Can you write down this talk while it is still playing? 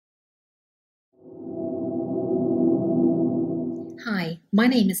Hi, my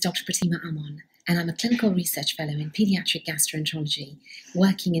name is Dr. Protima Amon, and I'm a clinical research fellow in paediatric gastroenterology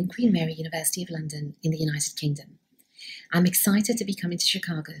working in Queen Mary University of London in the United Kingdom. I'm excited to be coming to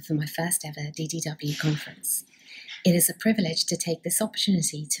Chicago for my first ever DDW conference. It is a privilege to take this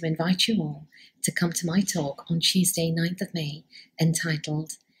opportunity to invite you all to come to my talk on Tuesday, 9th of May,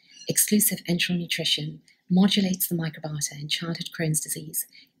 entitled Exclusive Enteral Nutrition Modulates the Microbiota in Childhood Crohn's Disease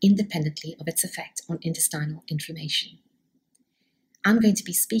independently of its effect on intestinal inflammation. I'm going to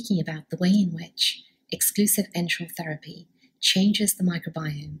be speaking about the way in which exclusive enteral therapy changes the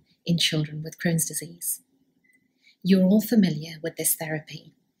microbiome in children with Crohn's disease. You're all familiar with this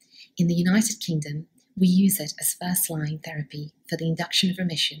therapy. In the United Kingdom, we use it as first-line therapy for the induction of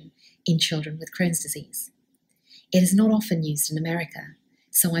remission in children with Crohn's disease. It is not often used in America,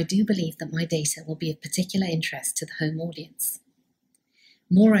 so I do believe that my data will be of particular interest to the home audience.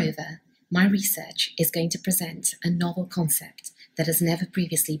 Moreover, my research is going to present a novel concept that has never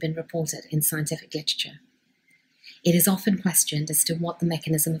previously been reported in scientific literature. It is often questioned as to what the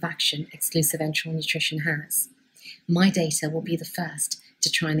mechanism of action exclusive enteral nutrition has. My data will be the first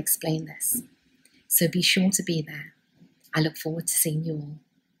to try and explain this. So be sure to be there. I look forward to seeing you all.